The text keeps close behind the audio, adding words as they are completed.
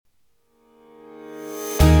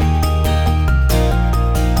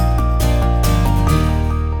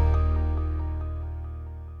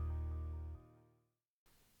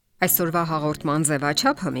Այսօրվա հաղորդման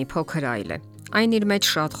ձևաչափը մի փոքր այլ է։ Այն իր մեջ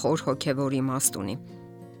շատ խոր հոգևոր իմաստ ունի։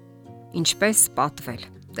 Ինչպես պատվել։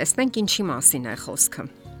 Տեսնենք ինչի մասին է խոսքը։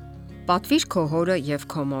 Պատվիր քո հորը եւ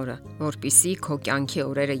քո մորը, որpիսի քո կյանքի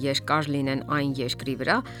օրերը երկար լինեն այն երկրի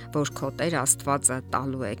վրա, որ քո Տեր Աստվածը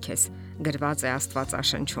տալու է քեզ։ Գրված է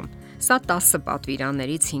Աստվածաշնչում։ Սա 10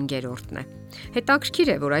 պատվիրաններից 5-րդն է։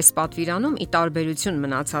 Հետաքրքիր է, որ այս պատվիրանում ի տարբերություն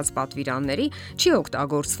մնացած պատվիրանների չի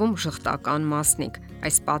օգտագործվում ժխտական մասնիկ։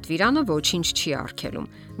 Այս պատվիրանը ոչինչ չի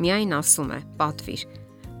արգելում, միայն ասում է՝ պատվիր։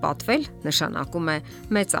 Պատվել նշանակում է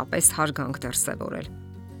մեծապես հարգանք դրսևորել։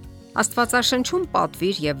 Աստվածաշնչում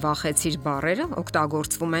պատվիր եւ վախեցիր բառերը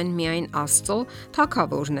օգտագործվում են միայն Աստծո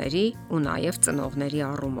թագավորների ու նաեւ ծնողների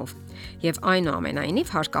առումով։ Եվ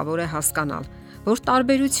այնուամենայնիվ հարկավոր է հասկանալ, որ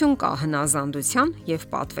տարբերություն կա հնազանդության եւ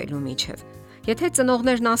պատվելու միջեւ։ Եթե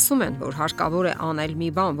ծնողներն ասում են, որ հարկավոր է անել մի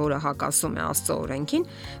բան, որը հակասում է Աստծո օրենքին,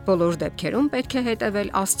 բոլոր դեպքերում պետք է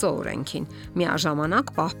հետևել Աստծո օրենքին,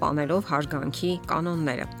 միաժամանակ պահպանելով հարգանքի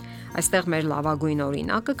կանոնները։ Այստեղ մեր լավագույն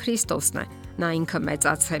օրինակը Քրիստոսն է։ Նա ինքը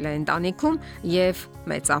մեծացել է ընտանիքում եւ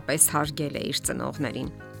մեծապես հարգել է իր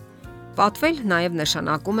ծնողներին։ Պատվել նաև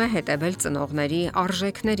նշանակում է հետևել ծնողների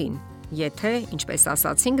արժեքներին, եթե, ինչպես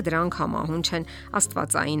ասացինք, դրանք համահունչ են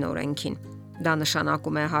Աստվածային օրենքին։ Դա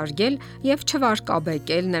նշանակում է հարգել եւ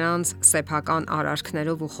չվարկաբեկել նրանց սեփական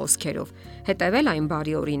արարքներով ու խոսքերով, հետևել այն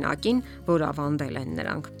բարի օրինակին, որ ավանդել են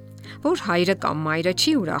նրանք։ Որ հայրը կամ մայրը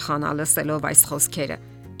չի ուրախանա լսելով այս խոսքերը։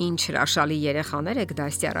 Ինչ հրաշալի երեխաներ եք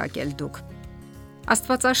դաստիարակել դուք։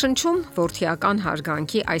 Աստվածաշնչում որդիական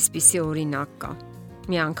հարգանքի այսպիսի օրինակ կա։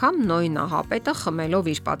 Մի անգամ Նոյ նահապետը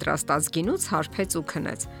խմելով իր պատրաստած գինուց հարբեց ու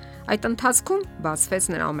քնեց։ Այդ ընթացքում բացվեց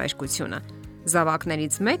նրա մերկությունը։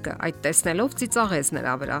 Զավակներից մեկը այդ տեսնելով ծիծաղեց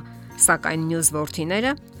նրա վրա, սակայն մյուս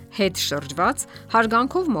որդիները հետ շրջված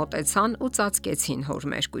հարգանքով մոտեցան ու ծածկեցին հոր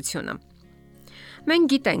մերկությունը։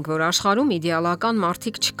 Մենք գիտենք, որ աշխարհում իդեալական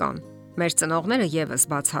մարդիկ չկան։ Մեր ծնողները եւս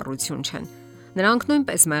բացառություն չեն։ Նրանք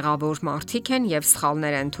նույնպես մեղավոր մարդիկ են եւ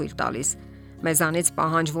սխալներ են թույլ տալիս։ Մեզանից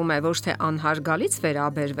պահանջվում է ոչ թե անհարգալից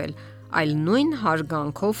վերաբերվել, այլ նույն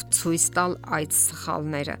հարգանքով ցույց տալ այդ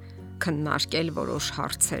սխալները, քննարկել որոշ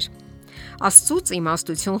հարցեր։ Աստծուց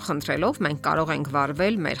իմաստություն խնդրելով մենք կարող ենք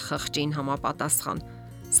վարվել մեր խղճին համապատասխան։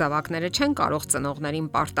 Զավակները չեն կարող ծնողներին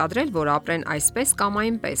պարտադրել, որ ապրեն այսպես կամ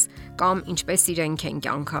այնպես, կամ ինչպես իրենք են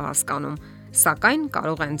կյանքը հասկանում, սակայն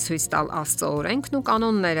կարող են ցույց տալ Աստծո օրենքն ու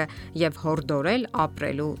կանոնները եւ հորդորել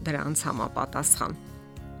ապրելու դրանց համապատասխան։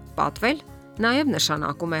 Պատվել նաեւ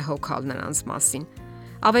նշանակում է հոգալ նրանց մասին։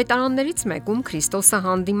 Ավետարաններից մեկում Քրիստոսը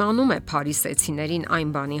հանդիմանում է փարիսեցիներին այն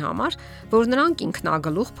բանի համար, որ նրանք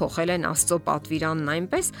ինքնագլուխ փոխել են Աստծո պատվիրանն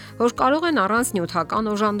այնպես, որ կարող են առանց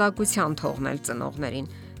նյութական օժանդակության թողնել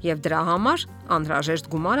ծնողներին եւ դրա համար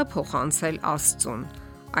անհրաժեշտ գումարը փոխանցել Աստծուն,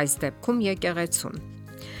 այս դեպքում եկեղեցուն։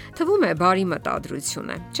 Թվում է բարի մտադրություն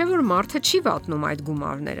է, չէ՞ որ մարդը չի վատնում այդ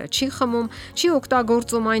գումարները, չի խմում, չի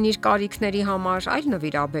օգտագործում այն իր կարիքների համար, այլ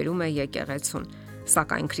նվիրաբերում է եկեղեցուն։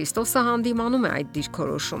 Սակայն Քրիստոսը հանդիմանում է այդ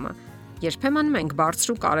դիրքորոշումը։ Երբեմն մենք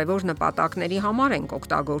բարձր ու կարևոր նպատակների համար ենք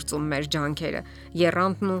օգտագործում մեր ջանքերը,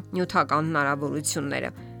 եռանդն ու նյութական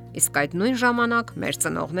հնարավորությունները, իսկ այդ նույն ժամանակ մեր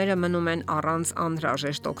ծնողները մնում են առանց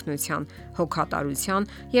անհրաժեշտ օգնության, հոգատարության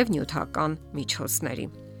եւ նյութական միջոցների։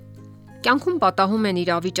 Կյանքում պատահում են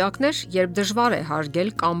իրավիճակներ, երբ դժվար է հարգել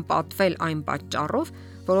կամ պատվել այն պատճառով,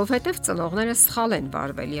 որովհետև ծնողները սխալ են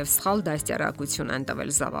վարվել եւ սխալ դաստիարակություն են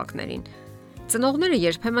տվել զավակներին։ Ծնողները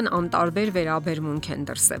երբեմն անտարբեր վերաբերմունք են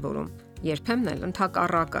դրսևորում, երբեմն էլ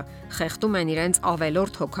ընդհակառակը, խեղդում են իրենց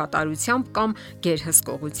ավելորդ հոգատարությամբ կամ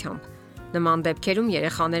գերհսկողությամբ։ Նման դեպքերում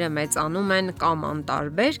երեխաները մեծանում են կամ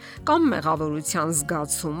անտարբեր, կամ մեղավորության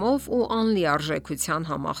զգացումով ու անլիարժեքության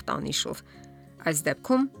համախտանիշով։ Այս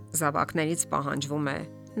դեպքում զավակներից պահանջվում է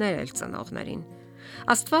ներել ծնողներին։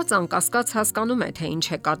 Աստված անկասկած հասկանում է, թե ինչ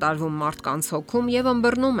է կատարվում մարդկանց հոգում եւ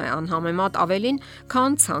ըմբռնում է անհամեմատ ավելին,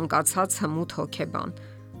 քան ցանկացած հմուտ հոգեբան։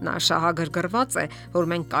 Նա շահագրգռված է, որ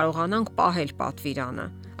մենք կարողանանք պահել պատվիրանը,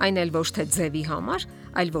 այն էլ ոչ թե ձևի համար,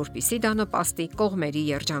 այլ որպիսի դա նպաստի կողմերի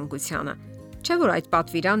երջանկությանը։ Չէ՞ որ այդ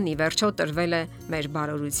պատվիրանն ի վերջո տրվել է մեր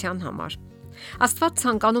բարօրության համար։ Աստված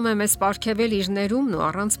ցանկանում է մեզ պարգևել իր ներումն ու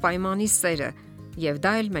առանց պայմանի սերը, եւ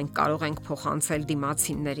դա էլ մենք կարող ենք փոխանցել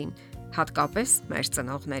դիմացիններին, հատկապես մեր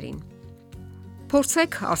ծնողներին։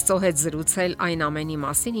 Փորձեք Աստծո հետ զրուցել այն ամենի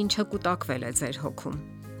մասին, ինչը կուտակվել է ձեր հոգում։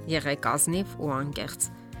 Եղեք ազնիվ ու անկեղծ։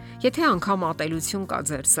 Եթե անգամ ատելություն կա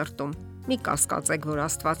ձեր սրտում, մի կասկածեք, որ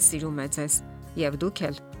Աստված սիրում է ձեզ, եւ դուք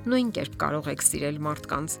էլ նույն կերպ կարող եք սիրել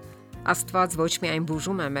մարդկանց։ Աստված ոչ միայն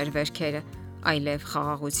բուժում է մեր վերքերը, այլև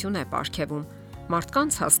խաղաղություն է պարգևում,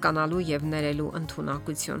 մարդկանց հասկանալու եւ ներելու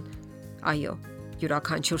ընդունակություն։ Այո,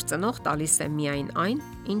 Յուրաքանչյուր ծնող տալիս է միայն այն,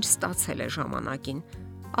 ինչ ստացել է ժամանակին։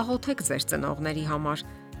 Աղոթեք ձեր ծնողների համար,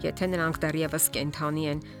 եթե նրանք դեռևս կենդանի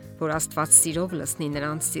են, որ Աստված սիրով լցնի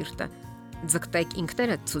նրանց սիրտը։ Ձգտեք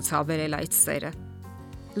ինքներդ ցուցաբերել այդ սերը։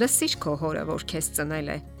 Լսիր քո հորը, որ քեզ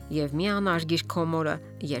ծնել է, եւ մի անարգիր քո մորը,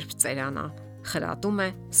 երբ ծերանա։ Խրատում է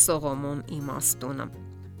Սողոմոն իմաստունը։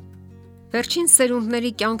 Վերջին սերունդների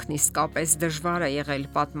կյանքն իսկապես դժվար է եղել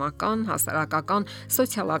պատմական, հասարակական,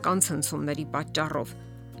 սոցիալական ցնցումների պատճառով,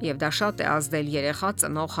 եւ դա շատ է ազդել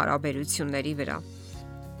երեխա-ծնող հարաբերությունների վրա։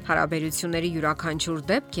 Հարաբերությունների յուրաքանչյուր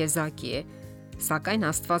դեպք եզակի է, սակայն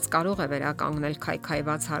Աստված կարող է վերականգնել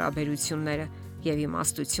քայքայված հարաբերությունները եւ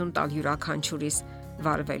իմաստություն տալ յուրաքանչյուրիս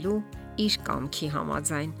վարվելու իր կամքի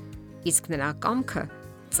համաձայն։ Իսկ նրա կամքը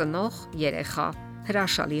ծնող-երեխա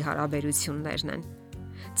հրաշալի հարաբերություններն են։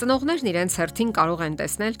 Ծնողներն իրենց հերթին կարող են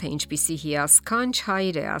տեսնել, թե ինչպիսի հիասքանչ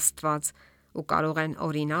հայր է Աստված ու կարող են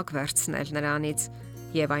օրինակ վերցնել նրանից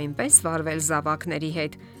եւ այնպես վարվել զավակների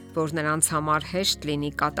հետ, որ նրանց համար հեշտ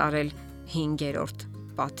լինի կատարել 5-րդ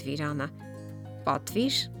պատվիրանը։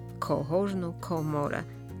 Պատվիր քո հորն ու քո մորը,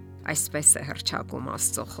 այսպես է հռչակում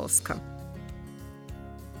Աստծո խոսքը։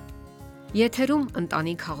 Եթերում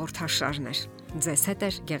ընտանիք հաղորդաշարներ։ Ձեզ հետ է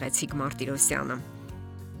Գեղեցիկ Մարտիրոսյանը։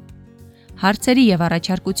 Հարցերի եւ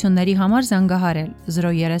առաջարկությունների համար զանգահարել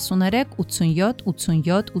 033 87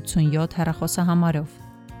 87 87 հեռախոսահամարով։